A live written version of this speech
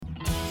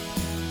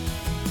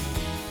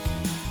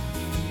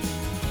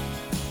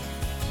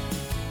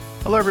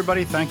Hello,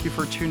 everybody. Thank you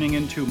for tuning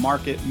into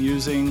Market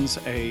Musings,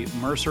 a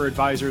Mercer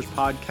Advisors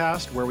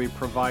podcast where we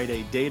provide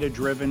a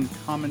data-driven,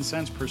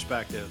 common-sense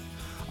perspective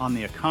on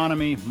the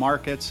economy,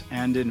 markets,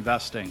 and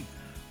investing.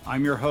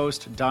 I'm your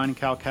host, Don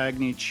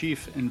Calcagni,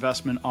 Chief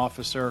Investment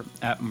Officer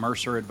at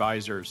Mercer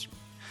Advisors.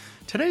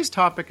 Today's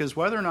topic is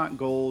whether or not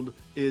gold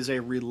is a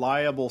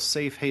reliable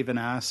safe haven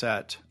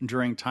asset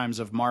during times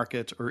of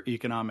market or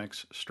economic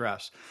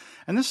stress.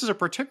 And this is a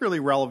particularly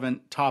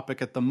relevant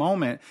topic at the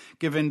moment,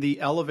 given the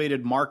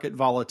elevated market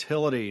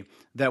volatility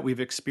that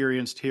we've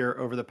experienced here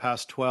over the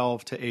past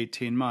 12 to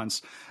 18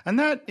 months. And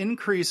that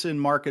increase in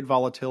market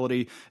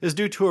volatility is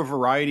due to a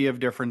variety of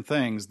different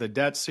things: the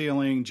debt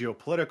ceiling,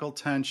 geopolitical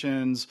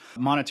tensions,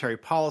 monetary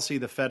policy.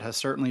 The Fed has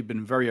certainly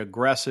been very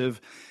aggressive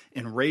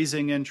in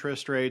raising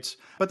interest rates.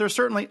 But there's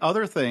certainly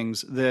other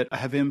things that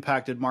have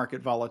impacted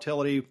market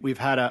volatility. We've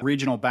had a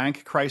regional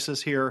bank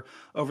crisis here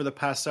over the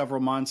past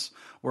several months,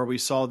 where we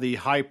saw the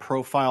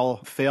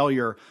high-profile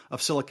failure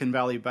of Silicon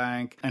Valley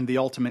Bank and the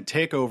ultimate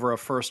takeover of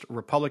First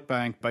Republic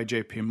Bank by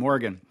JP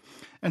Morgan.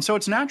 And so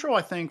it's natural,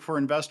 I think, for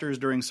investors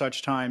during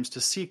such times to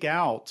seek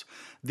out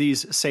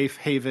these safe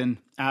haven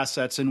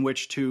assets in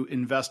which to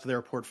invest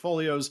their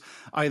portfolios,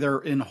 either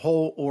in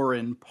whole or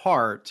in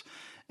part.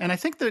 And I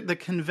think that the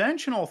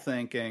conventional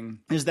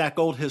thinking is that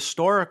gold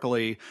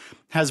historically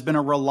has been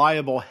a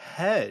reliable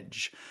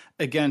hedge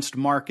against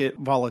market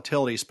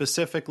volatility,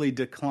 specifically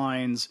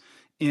declines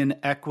in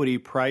equity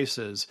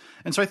prices.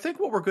 And so I think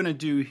what we're going to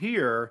do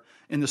here,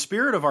 in the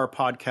spirit of our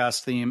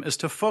podcast theme, is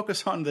to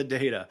focus on the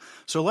data.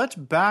 So let's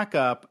back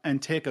up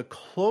and take a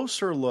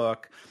closer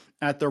look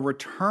at the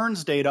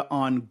returns data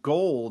on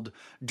gold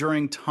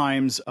during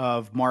times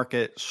of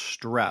market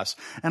stress.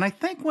 And I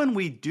think when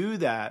we do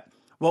that,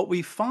 what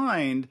we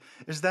find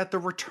is that the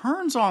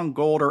returns on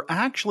gold are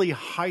actually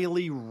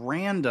highly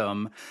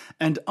random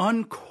and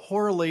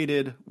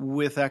uncorrelated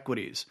with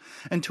equities.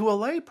 And to a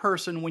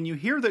layperson, when you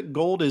hear that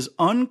gold is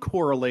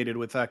uncorrelated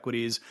with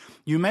equities,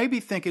 you may be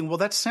thinking, well,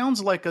 that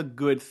sounds like a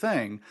good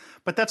thing.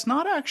 But that's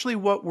not actually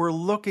what we're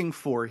looking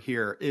for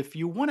here. If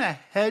you want to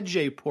hedge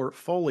a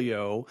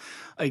portfolio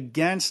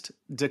against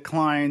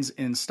declines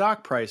in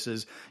stock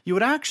prices, you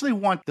would actually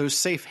want those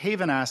safe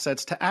haven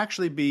assets to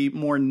actually be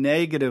more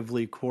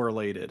negatively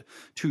correlated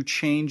to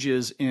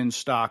changes in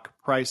stock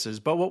prices.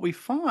 But what we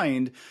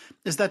find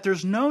is that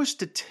there's no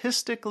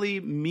statistically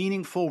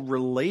meaningful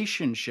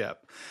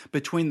relationship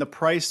between the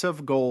price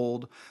of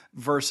gold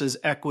versus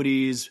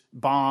equities,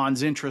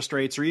 bonds, interest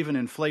rates, or even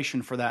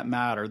inflation for that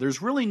matter. There's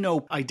really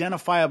no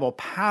identifiable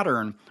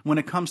pattern when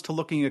it comes to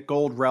looking at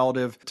gold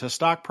relative to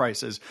stock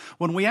prices.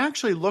 When we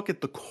actually look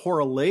at the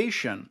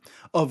correlation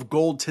of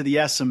gold to the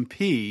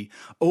S&P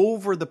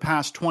over the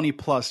past 20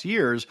 plus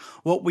years,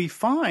 what we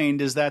find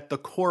is that the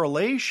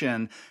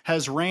correlation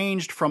has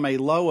ranged from a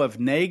low of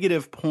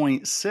negative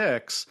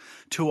 0.6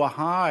 to a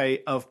high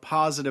of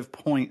positive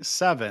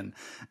 0.7.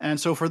 And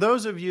so for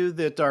those of you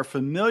that are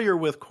familiar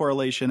with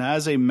correlation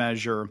as a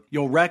measure,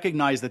 you'll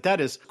recognize that that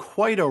is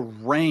quite a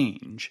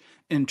range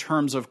in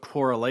terms of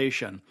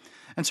correlation.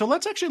 And so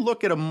let's actually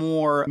look at a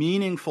more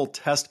meaningful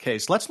test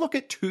case. Let's look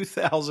at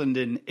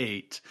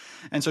 2008.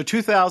 And so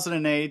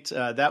 2008,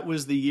 that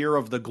was the year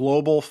of the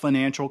global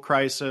financial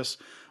crisis,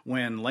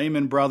 when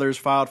Lehman Brothers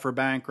filed for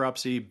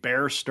bankruptcy,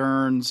 Bear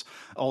Stearns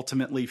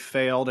ultimately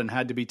failed and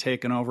had to be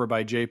taken over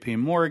by JP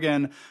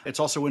Morgan. It's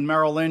also when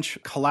Merrill Lynch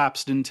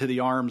collapsed into the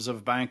arms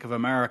of Bank of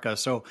America.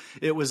 So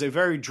it was a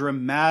very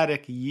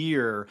dramatic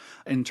year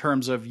in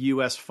terms of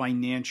U.S.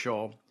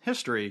 financial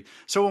history.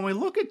 So when we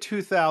look at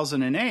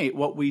 2008,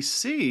 what we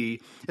see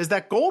is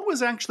that gold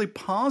was actually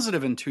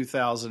positive in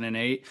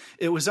 2008.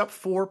 It was up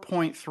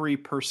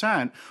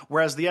 4.3%,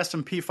 whereas the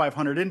S&P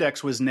 500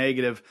 index was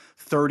negative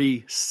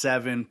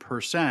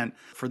 37%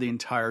 for the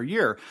entire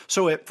year.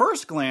 So at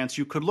first glance,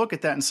 you could look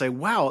at that and say,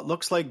 wow, it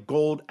looks like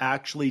gold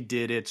actually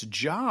did its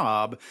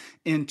job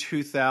in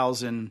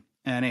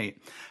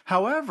 2008.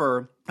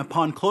 However,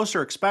 upon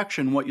closer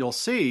inspection, what you'll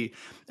see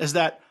is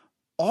that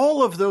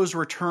all of those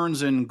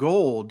returns in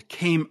gold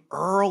came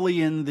early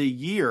in the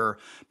year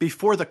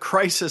before the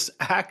crisis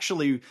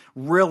actually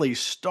really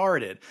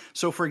started.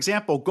 So for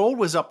example, gold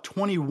was up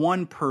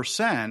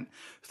 21%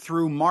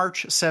 through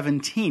March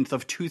 17th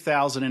of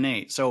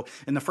 2008. So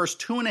in the first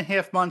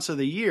 2.5 months of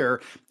the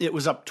year, it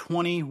was up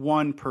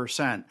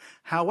 21%.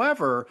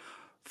 However,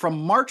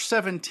 from March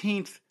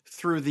 17th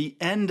through the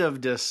end of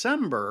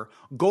December,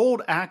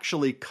 gold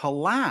actually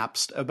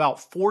collapsed about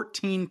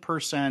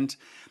 14%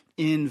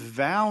 in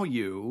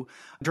value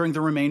during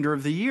the remainder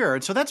of the year.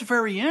 And so that's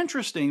very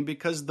interesting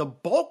because the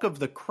bulk of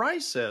the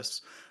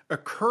crisis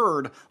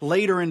occurred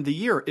later in the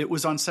year. It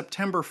was on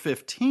September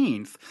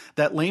 15th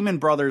that Lehman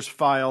Brothers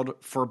filed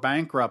for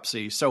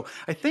bankruptcy. So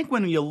I think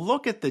when you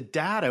look at the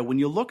data, when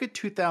you look at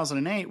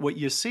 2008, what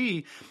you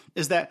see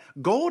is that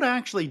gold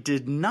actually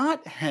did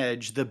not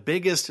hedge the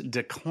biggest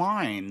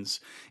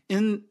declines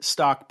in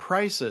stock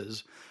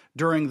prices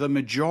during the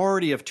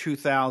majority of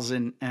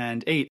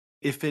 2008.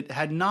 If it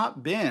had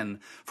not been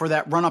for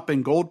that run up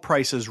in gold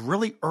prices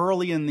really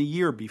early in the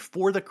year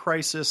before the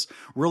crisis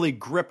really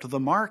gripped the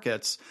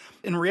markets,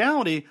 in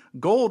reality,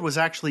 gold was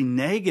actually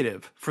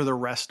negative for the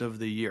rest of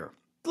the year.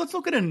 Let's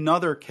look at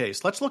another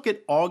case. Let's look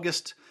at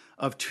August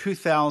of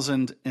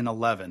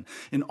 2011.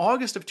 In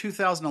August of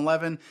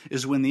 2011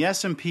 is when the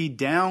S&P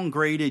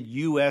downgraded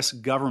U.S.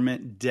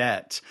 government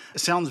debt.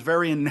 It sounds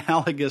very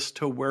analogous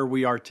to where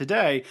we are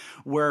today,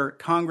 where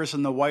Congress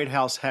and the White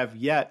House have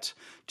yet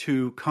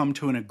to come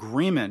to an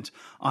agreement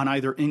on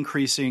either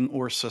increasing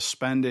or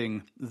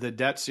suspending the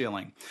debt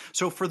ceiling.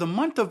 So for the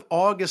month of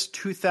August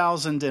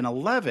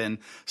 2011,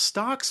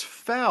 stocks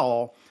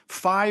fell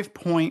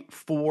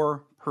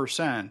 5.4%.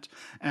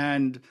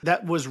 And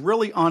that was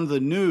really on the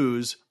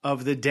news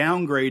of the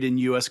downgrade in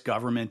U.S.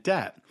 government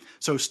debt.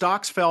 So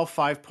stocks fell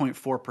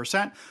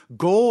 5.4%.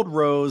 Gold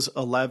rose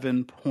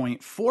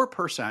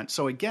 11.4%.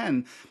 So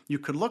again, you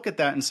could look at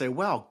that and say,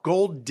 well,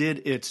 gold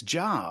did its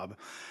job.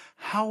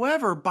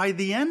 However, by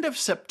the end of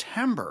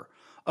September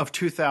of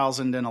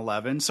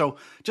 2011, so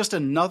just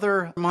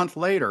another month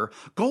later,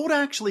 gold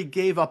actually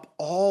gave up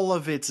all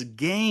of its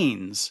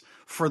gains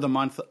for the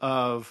month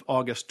of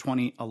August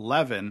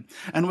 2011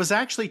 and was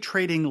actually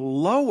trading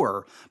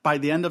lower by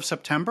the end of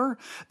September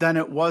than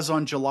it was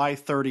on July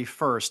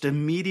 31st,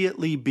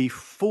 immediately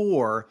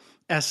before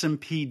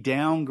S&P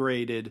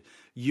downgraded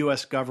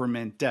U.S.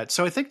 government debt.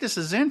 So I think this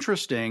is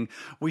interesting.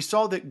 We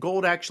saw that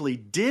gold actually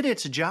did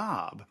its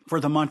job for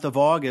the month of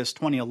August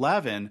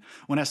 2011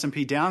 when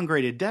S&P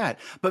downgraded debt,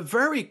 but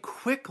very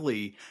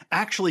quickly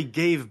actually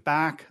gave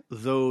back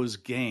those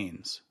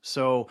gains.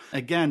 So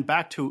again,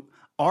 back to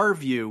our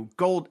view,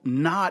 gold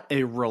not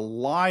a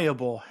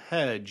reliable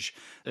hedge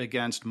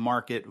against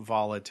market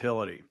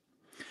volatility.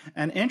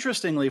 And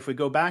interestingly, if we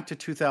go back to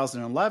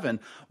 2011,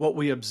 what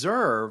we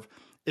observe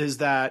is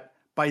that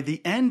by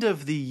the end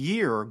of the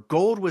year,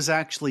 gold was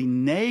actually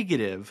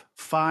negative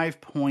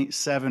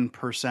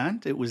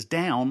 5.7%. It was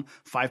down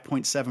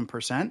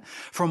 5.7%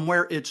 from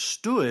where it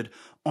stood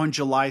on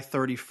July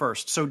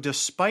 31st. So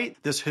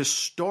despite this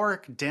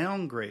historic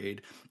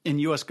downgrade in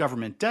U.S.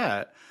 government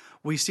debt,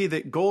 we see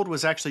that gold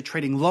was actually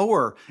trading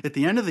lower at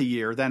the end of the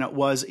year than it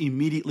was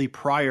immediately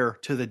prior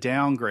to the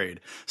downgrade.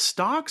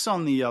 Stocks,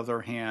 on the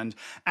other hand,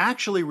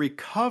 actually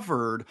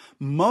recovered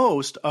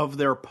most of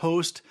their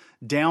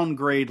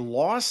post-downgrade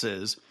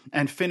losses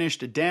and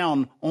finished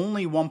down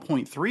only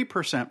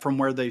 1.3% from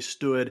where they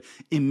stood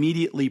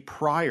immediately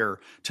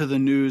prior to the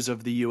news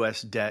of the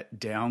U.S. debt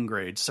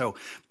downgrade. So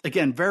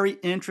again, very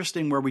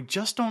interesting where we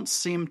just don't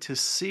seem to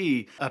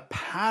see a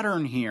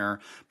pattern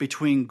here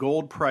between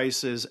gold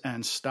prices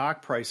and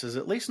stock prices,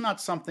 at least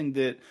not something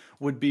that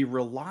would be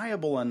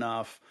reliable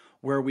enough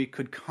where we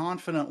could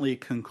confidently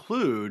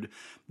conclude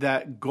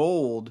that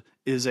gold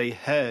is a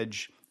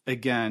hedge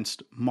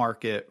against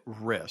market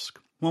risk.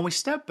 When we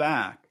step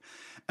back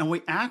and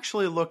we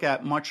actually look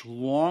at much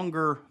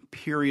longer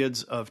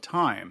periods of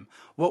time,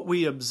 what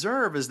we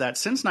observe is that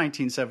since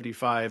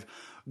 1975,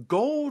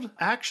 gold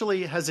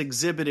actually has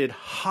exhibited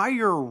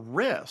higher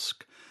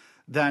risk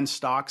than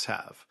stocks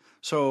have.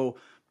 So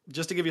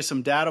just to give you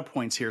some data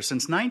points here,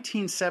 since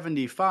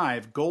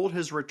 1975, gold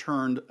has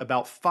returned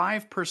about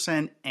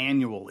 5%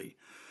 annually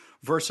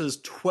versus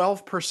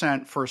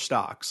 12% for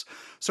stocks.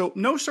 So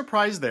no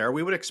surprise there.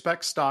 We would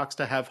expect stocks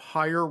to have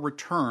higher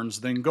returns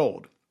than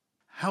gold.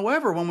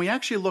 However, when we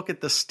actually look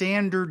at the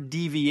standard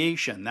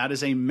deviation, that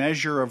is a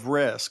measure of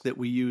risk that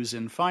we use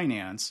in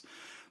finance,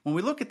 when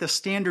we look at the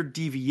standard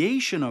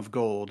deviation of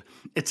gold,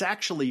 it's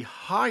actually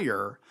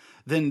higher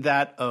than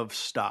that of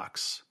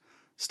stocks.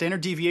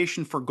 Standard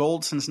deviation for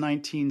gold since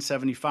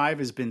 1975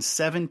 has been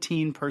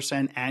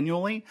 17%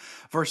 annually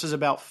versus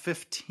about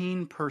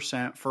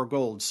 15% for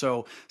gold.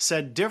 So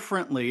said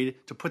differently,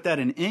 to put that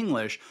in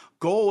English,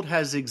 gold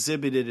has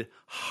exhibited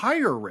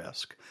higher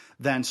risk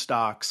than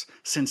stocks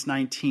since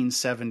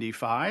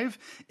 1975,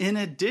 in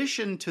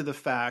addition to the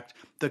fact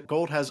that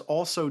gold has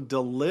also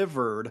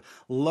delivered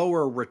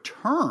lower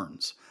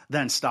returns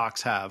than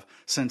stocks have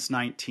since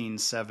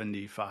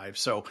 1975.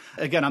 So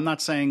again, I'm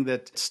not saying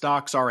that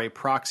stocks are a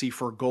proxy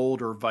for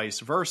gold or vice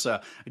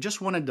versa. I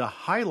just wanted to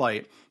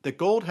highlight that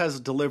gold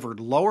has delivered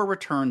lower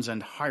returns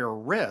and higher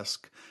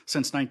risk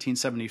since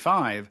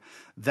 1975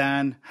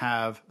 than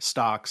have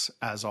stocks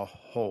as a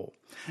whole.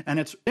 And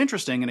it's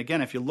interesting, and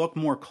again, if you look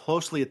more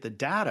closely at the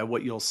data,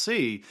 what you'll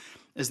see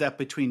is that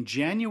between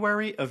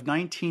January of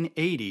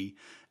 1980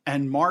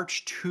 and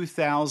March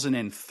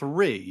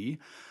 2003,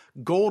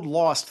 gold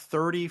lost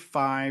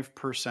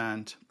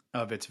 35%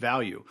 of its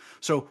value.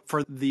 So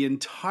for the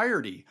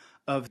entirety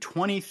of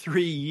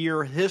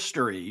 23-year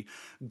history,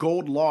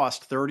 gold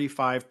lost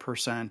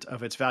 35%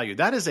 of its value.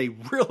 That is a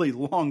really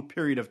long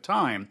period of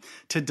time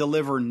to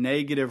deliver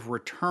negative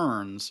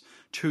returns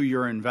to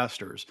your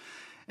investors.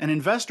 An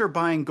investor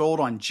buying gold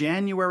on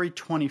January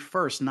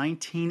 21st,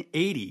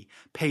 1980,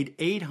 paid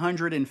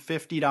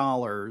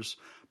 $850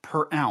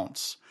 per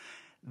ounce.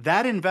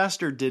 That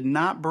investor did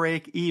not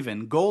break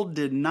even. Gold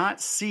did not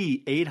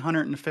see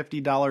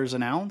 $850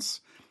 an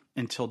ounce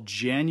until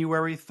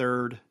January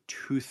 3rd,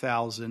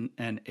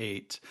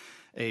 2008,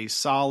 a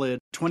solid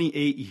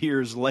 28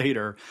 years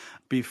later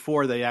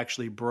before they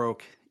actually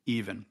broke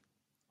even.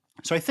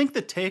 So I think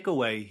the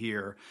takeaway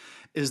here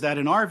is that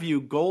in our view,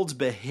 gold's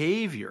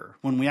behavior,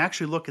 when we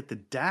actually look at the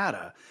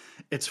data,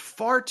 it's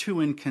far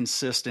too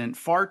inconsistent,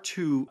 far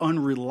too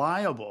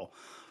unreliable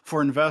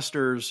for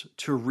investors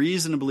to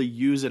reasonably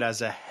use it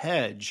as a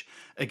hedge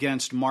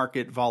against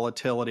market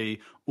volatility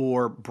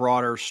or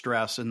broader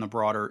stress in the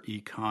broader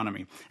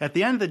economy. At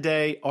the end of the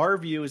day, our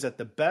view is that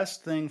the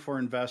best thing for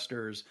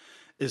investors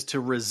is to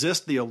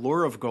resist the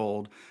allure of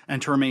gold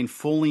and to remain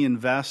fully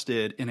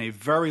invested in a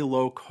very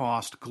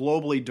low-cost,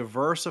 globally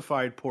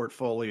diversified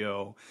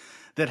portfolio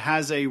that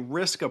has a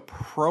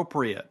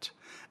risk-appropriate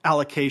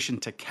allocation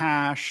to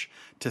cash,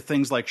 to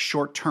things like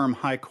short-term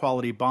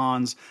high-quality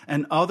bonds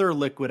and other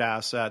liquid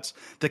assets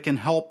that can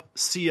help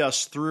see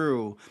us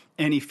through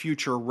any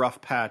future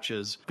rough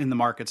patches in the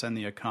markets and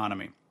the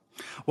economy.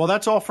 Well,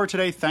 that's all for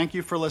today. Thank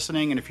you for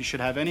listening. And if you should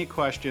have any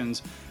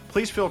questions,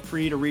 please feel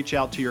free to reach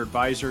out to your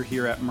advisor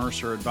here at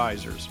Mercer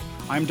Advisors.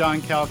 I'm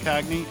Don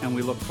Calcagni, and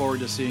we look forward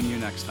to seeing you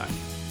next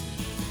time.